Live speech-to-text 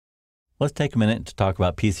Let's take a minute to talk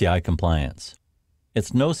about PCI compliance.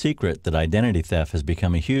 It's no secret that identity theft has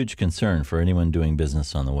become a huge concern for anyone doing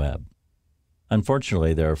business on the web.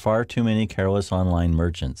 Unfortunately, there are far too many careless online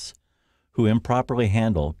merchants who improperly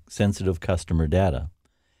handle sensitive customer data,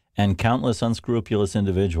 and countless unscrupulous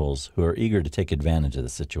individuals who are eager to take advantage of the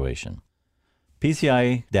situation.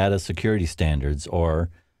 PCI data security standards,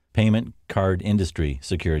 or payment card industry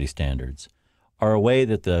security standards, are a way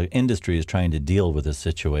that the industry is trying to deal with this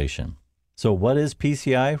situation. So what is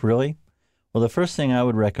PCI really? Well, the first thing I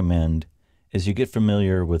would recommend is you get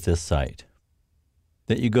familiar with this site,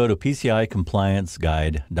 that you go to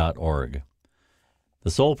PCIcomplianceguide.org. The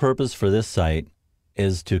sole purpose for this site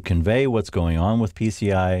is to convey what's going on with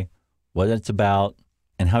PCI, what it's about,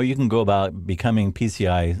 and how you can go about becoming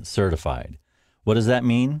PCI certified. What does that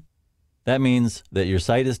mean? That means that your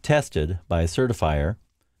site is tested by a certifier,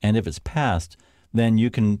 and if it's passed, then you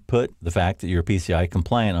can put the fact that you're PCI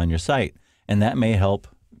compliant on your site, and that may help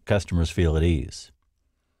customers feel at ease.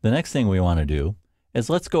 The next thing we want to do is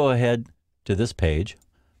let's go ahead to this page,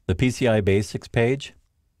 the PCI Basics page,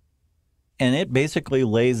 and it basically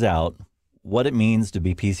lays out what it means to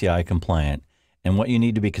be PCI compliant and what you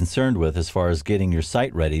need to be concerned with as far as getting your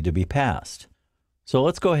site ready to be passed. So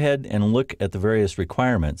let's go ahead and look at the various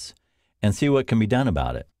requirements and see what can be done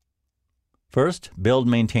about it. First, build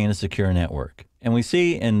and maintain a secure network. And we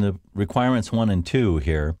see in the requirements 1 and 2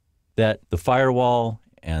 here that the firewall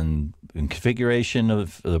and configuration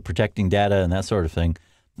of protecting data and that sort of thing,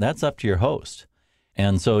 that's up to your host.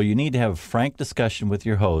 And so you need to have a frank discussion with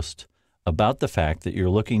your host about the fact that you're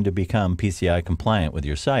looking to become PCI compliant with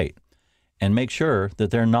your site, and make sure that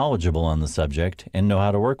they're knowledgeable on the subject and know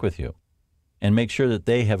how to work with you, and make sure that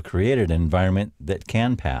they have created an environment that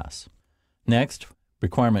can pass. Next,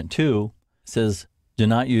 requirement 2 says, do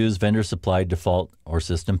not use vendor-supplied default or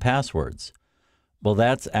system passwords. Well,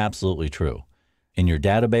 that's absolutely true. In your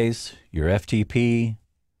database, your FTP,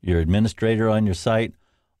 your administrator on your site,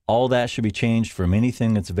 all that should be changed from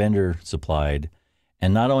anything that's vendor-supplied.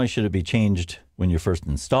 And not only should it be changed when you first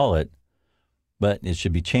install it, but it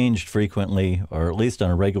should be changed frequently, or at least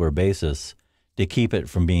on a regular basis, to keep it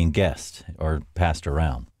from being guessed or passed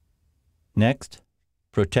around. Next,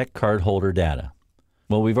 protect cardholder data.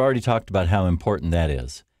 Well, we've already talked about how important that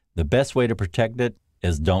is. The best way to protect it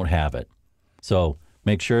is don't have it. So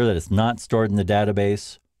make sure that it's not stored in the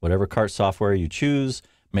database. Whatever cart software you choose,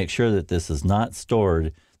 make sure that this is not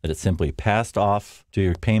stored, that it's simply passed off to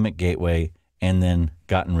your payment gateway and then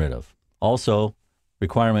gotten rid of. Also,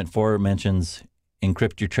 requirement 4 mentions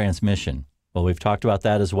encrypt your transmission. Well, we've talked about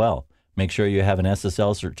that as well. Make sure you have an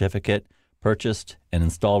SSL certificate purchased and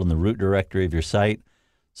installed in the root directory of your site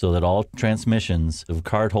so that all transmissions of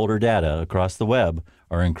cardholder data across the web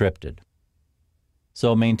are encrypted.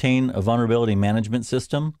 So maintain a vulnerability management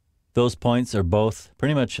system. Those points are both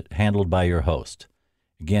pretty much handled by your host.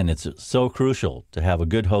 Again, it's so crucial to have a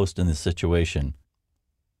good host in this situation.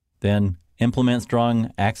 Then implement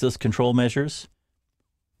strong access control measures.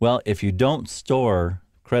 Well, if you don't store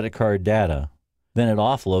credit card data, then it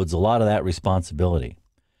offloads a lot of that responsibility.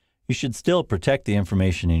 You should still protect the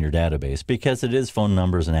information in your database because it is phone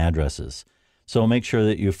numbers and addresses. So make sure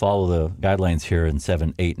that you follow the guidelines here in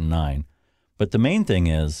 7, 8, and 9. But the main thing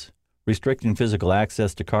is restricting physical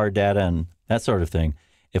access to card data and that sort of thing.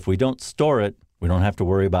 If we don't store it, we don't have to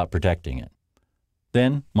worry about protecting it.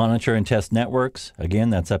 Then monitor and test networks.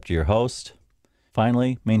 Again, that's up to your host.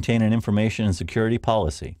 Finally, maintain an information and security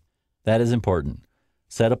policy. That is important.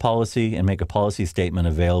 Set a policy and make a policy statement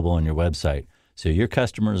available on your website so your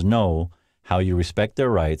customers know how you respect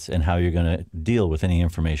their rights and how you're going to deal with any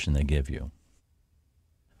information they give you.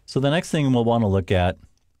 So the next thing we'll want to look at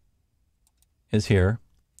is here,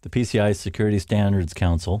 the PCI Security Standards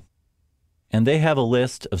Council, and they have a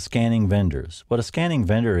list of scanning vendors. What a scanning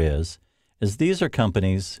vendor is these are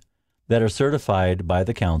companies that are certified by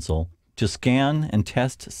the council to scan and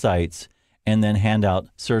test sites and then hand out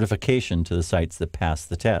certification to the sites that pass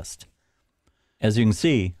the test. As you can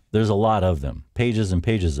see, there's a lot of them, pages and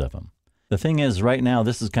pages of them. The thing is, right now,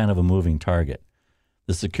 this is kind of a moving target.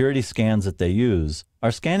 The security scans that they use are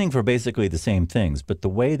scanning for basically the same things, but the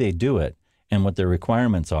way they do it and what their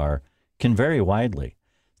requirements are can vary widely.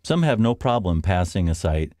 Some have no problem passing a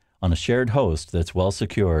site on a shared host that's well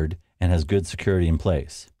secured and has good security in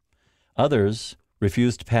place. Others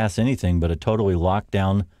refuse to pass anything but a totally locked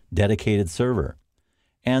down, dedicated server.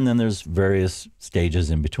 And then there's various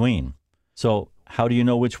stages in between. So how do you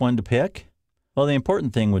know which one to pick? Well, the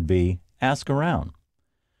important thing would be ask around.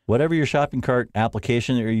 Whatever your shopping cart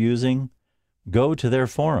application that you're using, go to their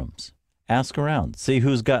forums. Ask around. See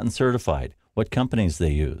who's gotten certified, what companies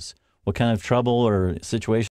they use, what kind of trouble or situation